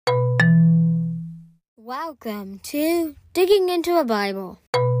Welcome to Digging into a Bible.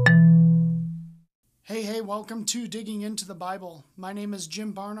 Hey, welcome to Digging into the Bible. My name is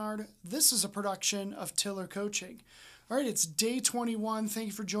Jim Barnard. This is a production of Tiller Coaching. All right, it's day 21. Thank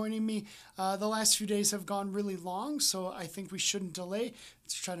you for joining me. The last few days have gone really long, so I think we shouldn't delay.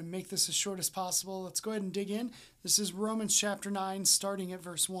 Let's try to make this as short as possible. Let's go ahead and dig in. This is Romans chapter 9, starting at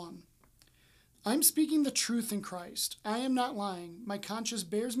verse 1. I'm speaking the truth in Christ. I am not lying. My conscience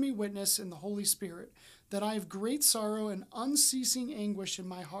bears me witness in the Holy Spirit that I have great sorrow and unceasing anguish in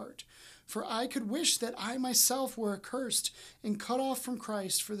my heart. For I could wish that I myself were accursed and cut off from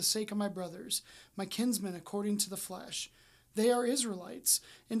Christ for the sake of my brothers, my kinsmen according to the flesh. They are Israelites,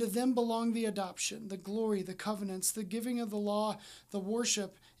 and to them belong the adoption, the glory, the covenants, the giving of the law, the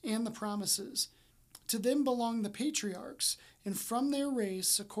worship, and the promises. To them belong the patriarchs, and from their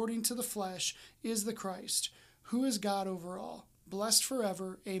race, according to the flesh, is the Christ, who is God over all, blessed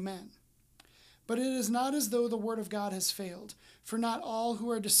forever. Amen. But it is not as though the word of God has failed, for not all who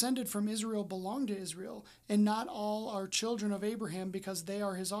are descended from Israel belong to Israel, and not all are children of Abraham because they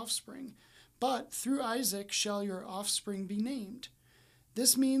are his offspring. But through Isaac shall your offspring be named.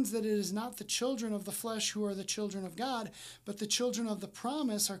 This means that it is not the children of the flesh who are the children of God, but the children of the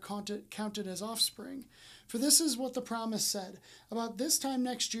promise are counted as offspring. For this is what the promise said, about this time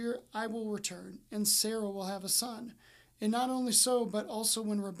next year I will return, and Sarah will have a son. And not only so, but also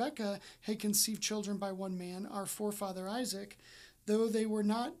when Rebekah had conceived children by one man, our forefather Isaac, though they were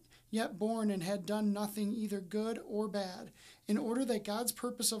not yet born and had done nothing either good or bad, in order that God's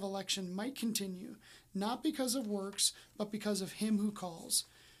purpose of election might continue, not because of works, but because of him who calls.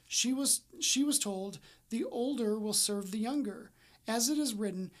 She was told, the older will serve the younger. As it is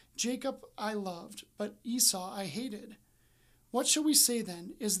written, Jacob I loved, but Esau I hated. What shall we say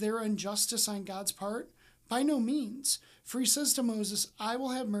then? Is there injustice on God's part? By no means. For he says to Moses, I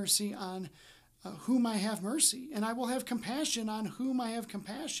will have mercy on whom I have mercy, and I will have compassion on whom I have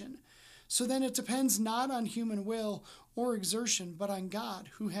compassion. So then it depends not on human will or exertion, but on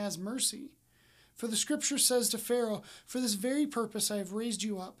God, who has mercy. For the scripture says to Pharaoh, for this very purpose I have raised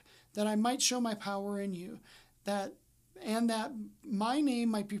you up, that I might show my power in you, that my name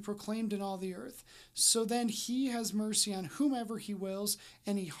might be proclaimed in all the earth. So then he has mercy on whomever he wills,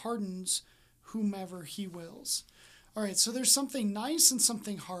 and he hardens whomever he wills. All right, so there's something nice and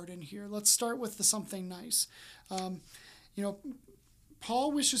something hard in here. Let's start with the something nice.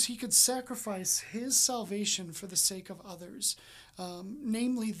 Paul wishes he could sacrifice his salvation for the sake of others,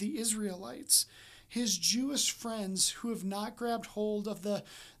 namely the Israelites, his Jewish friends who have not grabbed hold of the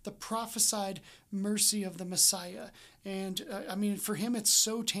prophesied mercy of the Messiah. And for him, it's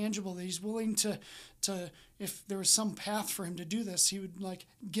so tangible that he's willing to if there was some path for him to do this, he would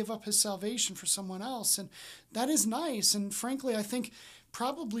give up his salvation for someone else. And that is nice. And frankly, I think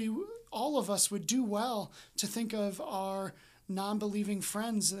probably all of us would do well to think of our non-believing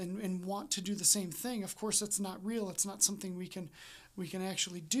friends and want to do the same thing. Of course, it's not real. It's not something we can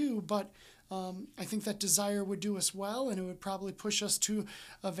actually do, but I think that desire would do us well, and it would probably push us to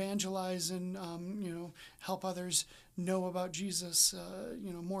evangelize and help others know about Jesus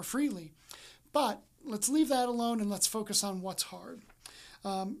more freely. But let's leave that alone and let's focus on what's hard.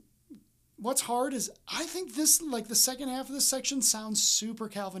 What's hard is, I think this, the second half of this section sounds super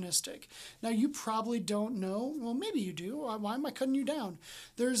Calvinistic. Now, you probably don't know. Well, maybe you do. Why am I cutting you down?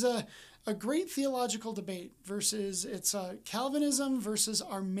 There's a great theological debate it's Calvinism versus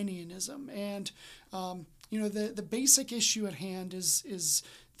Arminianism. And, the basic issue at hand is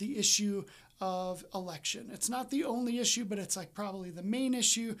the issue of election. It's not the only issue, but it's probably the main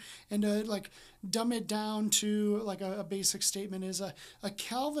issue. And to dumb it down to a basic statement is a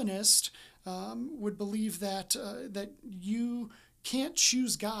Calvinist would believe that you can't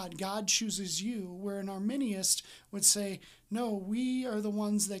choose God. God chooses you, where an Arminianist would say, no, we are the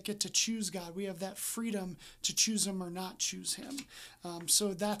ones that get to choose God. We have that freedom to choose him or not choose him.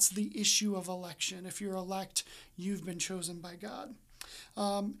 So that's the issue of election. If you're elect, you've been chosen by God.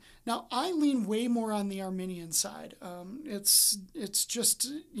 Now, I lean way more on the Arminian side. It's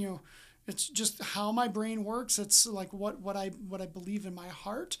just how my brain works. It's what I believe in my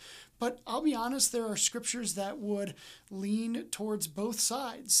heart. But I'll be honest, there are scriptures that would lean towards both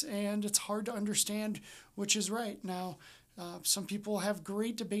sides, and it's hard to understand which is right. Now, some people have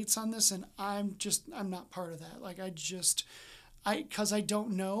great debates on this, and I'm not part of that. Because I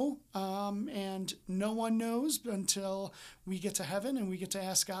don't know, and no one knows until we get to heaven and we get to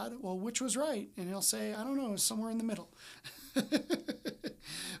ask God, well, which was right? And he'll say, I don't know, somewhere in the middle.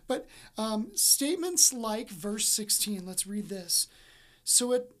 But statements like verse 16, let's read this.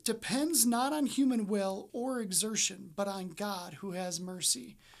 So it depends not on human will or exertion, but on God who has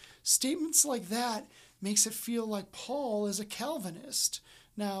mercy. statements like that makes it feel like Paul is a Calvinist.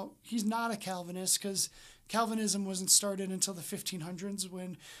 Now, he's not a Calvinist because Calvinism wasn't started until the 1500s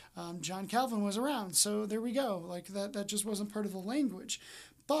when John Calvin was around. So there we go. Like that just wasn't part of the language.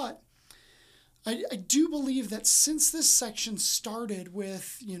 But I do believe that since this section started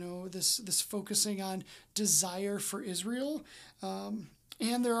with, this focusing on desire for Israel,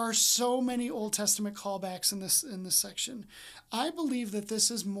 and there are so many Old Testament callbacks in this section, I believe that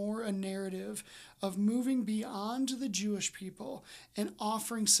this is more a narrative of moving beyond the Jewish people and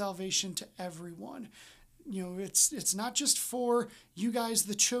offering salvation to everyone. It's not just for you guys,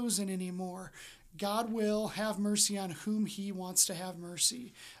 the chosen, anymore. God will have mercy on whom he wants to have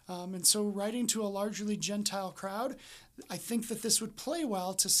mercy. And so writing to a largely Gentile crowd, I think that this would play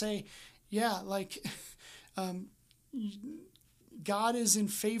well to say, yeah, God is in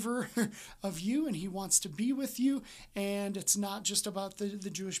favor of you and he wants to be with you. And it's not just about the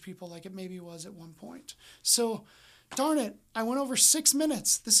Jewish people like it maybe was at one point. So darn it, I went over 6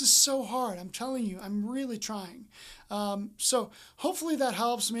 minutes. This is so hard. I'm telling you, I'm really trying. So hopefully that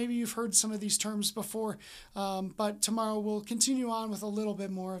helps. Maybe you've heard some of these terms before, but tomorrow we'll continue on with a little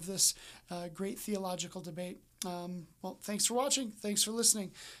bit more of this great theological debate. Well, thanks for watching. Thanks for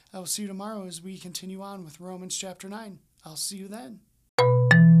listening. I will see you tomorrow as we continue on with Romans chapter 9. I'll see you then.